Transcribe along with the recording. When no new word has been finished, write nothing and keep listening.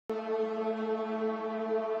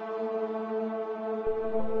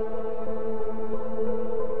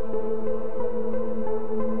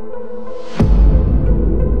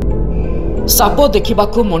Shop देखा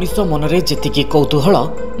मनीष मनरे जी कौतूहल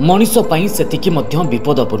मनीष सेतिकी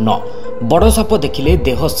विपदपूर्ण बड़ साप देखिले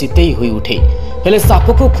देह शीतई हो उठे हेले साप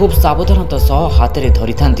को खूब सावधानता सह हाथ में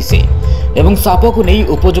धरी था से एवं साप को नहीं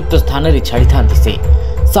उपयुक्त स्थान में छाड़ी था से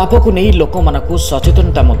साप को नहीं लोक मानक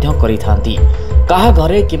सचेतनता कहा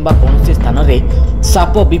घरे किंबा कौन स्थान में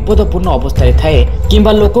साप विपदपूर्ण अवस्था थाए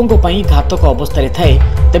किंबा लोकों घातक अवस्था थाए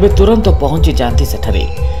तेबे तुरंत पहुंची जाती सेठारे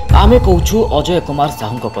आमे कहूँ अजय कुमार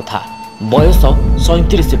साहू कथा बयस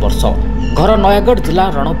 37 वर्ष घर नयागढ़ जिला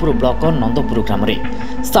रणपुर ब्लॉक नंदपुर ग्राम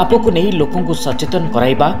में साप को नहीं लोकों सचेतन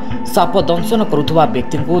कराइबा साप दंशन करुवा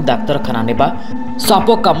व्यक्ति को डाक्तरखाना नेबा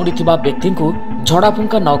साप कामुड़ी व्यक्ति को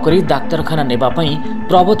झड़ाफुंका नक डाक्तरखाना नेबापी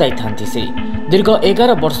प्रबताई था से दीर्घ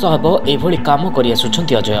 11 वर्ष हेब एभली काम कर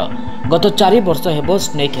अजय गत 4 वर्ष हेब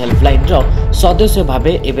स्नेक हेल्पलाइन सदस्य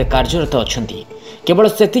भावे एवं कार्यरत अच्छा केवल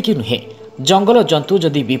सेतिकी नुहे जंगल जंतु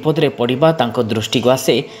जदि विपद में पड़ा दृष्टि को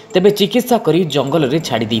आसे तेबे चिकित्सा करी जंगल रे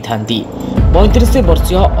छाड़ी दी थांती 35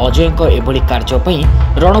 वर्षीय अजय एभली कार्यपाई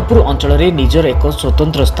रणपुर अंचल में निजर एक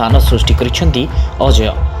स्वतंत्र स्थान सृष्टि करिसेंती अजय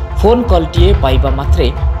फोन कॉलटीए पाइबा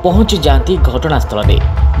मात्रे पहुंची जाती घटनास्थल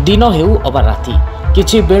में दिन हेउ अबा राति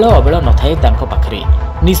किछि बेल अबेल नथाए तांको पाखरे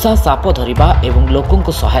निशा साप धरिबा एवं लोकों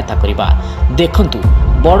को सहायता करिबा देखंतु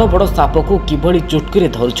बड़ बड़ साप को किभली चुटकी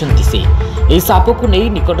धरुछंती से ए साप को नहीं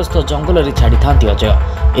निकटस्थ जंगल में छाड़ी था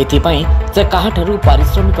अजय एथिपाई से काहाठारु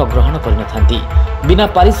पारिश्रमिक ग्रहण करनथांती बिना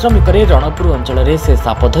पारिश्रमिक रणपुर अंचल में से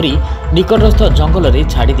साप धरी निकटस्थ जंगल में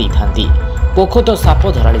छाड़ी दी थांती पोखत साप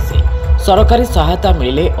धराली से सरकारी सहायता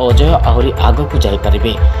मिले अजय आहरी आगक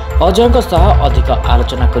जाइपारे अजय अधिक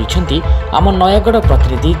आलोचना करिसेंती आम नयागढ़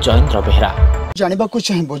प्रतिनिधि जयेंद्र बेहरा जानवा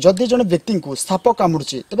चाहबो जदि जन व्यक्ति को साप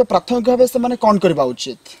कामुड़ी तेज प्राथमिक भाव से कौन करवा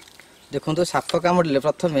उचित देखो साप कामुड़े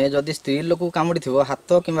प्रथम जदि स्त्री लोक कामुड़ी थो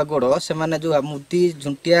हाथ कि गोड़ से जो मुदी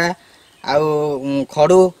झुंटिया आउ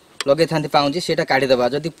खड़ू लगे था पाऊँच से काढ़ीदे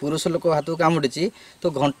जदि पुरुष लोक हाथ को कामुड़ी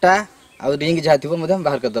तो घंटा आउ रिंग जहाँ थी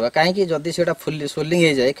बाहर करदे कहीं जदि से सोलिंग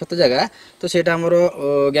हो जाए क्षत जगह तो सेटा आमर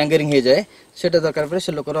गैंगरिंग हो जाए से दरकार पड़े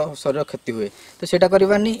से लोकर शरीर क्षति हुए तो सेटा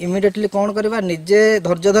करवानी इमिडिएटली कौन करवा निजे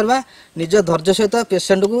धैर्य धरवा निज धैर्य सहित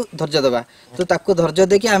पेसेंट को धैर्य देवा तो ताको धैर्य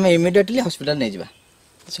देके आम इमिडिएटली हॉस्पिटल नहीं जावा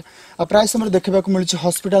अच्छा प्राय समय देखा मिली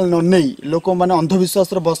हॉस्पिटल न नहीं लोक मैंने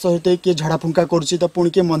अंधविश्वास बस होते किए झाड़ाफुंका कर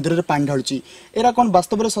किए मंदिर में पानी ढालुची एरा कौन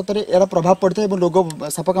वास्तव में सतरे एरा प्रभाव पड़ता है रोग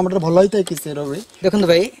साप कामुड़े भल होता है कि देखो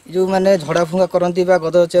भाई जो मैंने झड़ाफुंका करती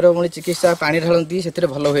गद चेरमूली चिकित्सा पानी ढालती से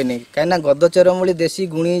भल हुए कहीं गद चेरमूली देशी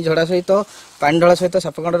गुणी झड़ा सहित पानी ढला सहित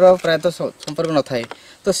साप कामुड़र प्रायतः संपर्क न थाए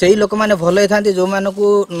तो सही लोक मैंने भल होता जो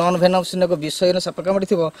नॉन भेनमस विषहीन साप कामुड़ी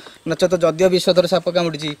थी नचत जदिव विषधर साप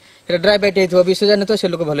कामुड़ी ड्राई बाइट होता विष जान से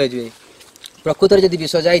लोक भल हो प्रकृत में जब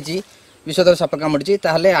विष जाइए विषधर साप कामुड़ी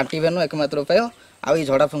ताहले आंटीवेनो एकमात्र उपाय आई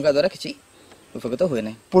झड़ा फुंका द्वारा किसी उपकृत हुए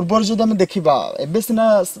ना पूर्वर जो आम देखा एवं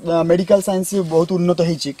सीना मेडिकल साइंस बहुत उन्नत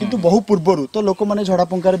होती किंतु बहु पूर्वर तो लोक मैंने झड़ा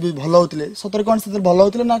फुंकार भल होते सतरे कौन से भल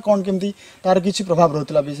होते ना कौन केमती तार किसी प्रभाव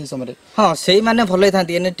रहता से समय हाँ से मैंने भल होता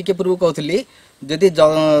टे पूर्व कहती जदि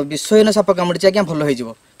विषहीन साप कामुड़ी आज्ञा भल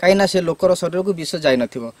हो कहीं से लोकर शरीर को विष जाई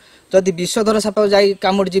नथिबो जदि विषधर साप जाई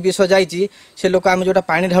कामुड़ी विष जाइए से लोक आम जो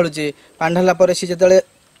पानी ढालुचे पानी ढाला पर सी जो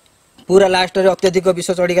पूरा लास्ट रे अत्यधिक विष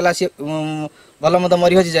चढ़ीगला सी भल मत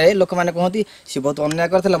मरी हजि जाए लोक मैंने कहती सी बहुत अन्याय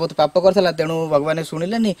करता बहुत पाप करता तेणु भगवान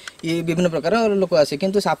शुणिले ये विभिन्न प्रकार लोक आसे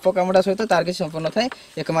किंतु साप कामुड़ा सहित तार किसी संपर्क न थाए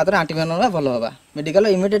एकमात्र आंटीवेनो भल हवा मेडिकल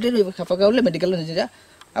इमिडिएटली साप कामुड़े मेडिकल जा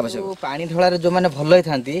आवश्यक पानी ढलार जो मैंने भल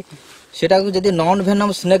होता सेटा जदि नॉन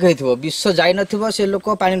भेनम स्नेक हो विष जाई नथिबो से लोक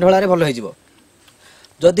पानी ढलारे भल हो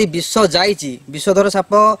जदि विष जाइए विषधर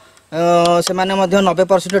साप से माने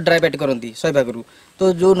 90% ड्राई बाइट करती 100 भाग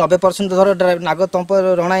तो जो 90% धर नाग तंप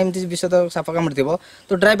रणा एमती विषधर साप कामुड़ी थी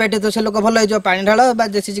तो ड्राई बाइट तो से लोक भल हो पानी ढाल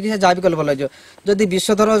देशी चिकित्सा जहाँ भी कले भल हो जदि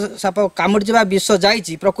विषधर साप कामुड़ी विष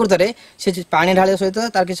जाइए प्रकृत में से पानी ढाल सहित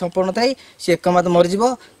तार किसी संपूर्ण थाई सी एकमात्र मरीज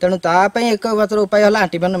तेणु तापाई एकमात्र उपाय है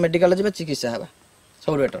आंटीवेनो मेडिकल जा चिकित्सा है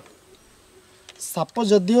सब बेटर साप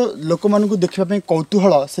जदियो लोक मान देखा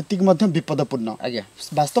कौतूहल से विपदपूर्ण आज्ञा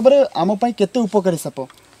वास्तव में आम केते उपकारी साप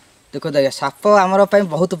देखो आज्ञा साप आमर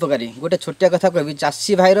बहुत उपकारी गोटे छोटिया कथा कहबी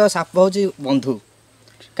चाषी भाईर साप हूँ बंधु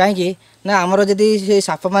कहीं ना आमर जदि से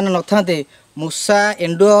साप मान न था मूषा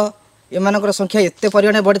एंडुओ एम संख्या एत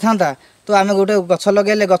परिमाण बढ़ी था तो आम गोटे गछ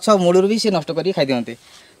लगे गछ मूलर भी सी नष्ट कर खाई दिखते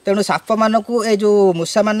तेणु साप मान को ये जो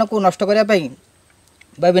मूषा मान को नष्ट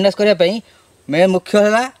करने विनाश करने मेन मुख्य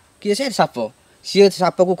है किए से साप सी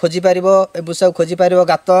साप को खोजी पार मूषा को खोजी पार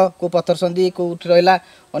गात को पथर संधि कौट रहा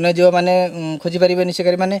अन्न जीव मैंने खोजी पारे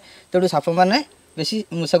शिकारी मैंने तेणु साप मैंने बेसी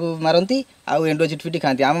मूषा को मारती आउ एंडोजिटफिटी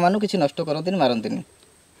खाती आम मानू किसी नष्ट करती मारती।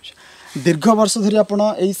 दीर्घ वर्ष धरी आपण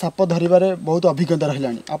एई साप धरिबारे बहुत अभिज्ञता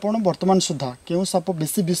रहलानी आपण वर्तमान सुधा केउ साप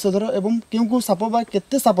बेसी विषधर एवं केउ साप बा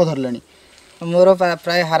केते साप धरलानी? मोर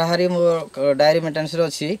प्राय हाराहारी मो डायरी मेन्टेनेंस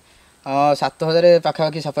अच्छी 7000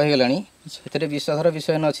 पाखापाखि साप हो गलानी से विषधर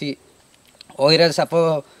विषय अच्छी ओहिरा साप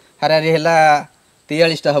हाराहारी है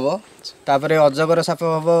 43टा हम तापर अजगर साप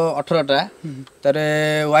हम 18टा तार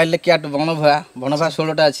वाइल्ड कैट बनभुआ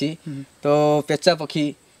 16टा अच्छी तो पेचा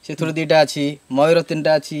पक्षी से 2टा अच्छी मयूर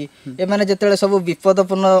 3टा अच्छी ए मैंने जिते सब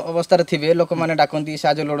विपदपूर्ण अवस्था थे लोक मैंने डाकती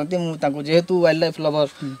साहय लोड़ती मुझे जेहेतु वाइल्ड लाइफ लवर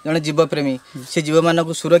जड़े जीवप्रेमी से जीव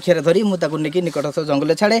मान सुरक्षा धरी मुझे निकटस्थ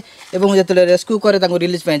जंगल छाड़े और जो रेस्क्यू करे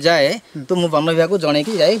रिलीज जाए तो मुझे वन विभाग को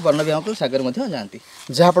जनईकि जाए वन विभाग को सागर जाती।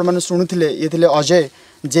 जहाँ आप शुणुले ये थे अजय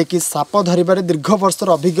जे कि साप धरिबारे दीर्घ वर्षर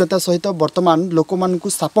अभिज्ञता सहित वर्तमान लोक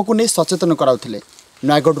साप को नहीं सचेतन कराउथिले।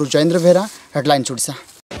 नयागढ़ जयेन्द्र बेहरा हेडलाइन्स ओडिशा।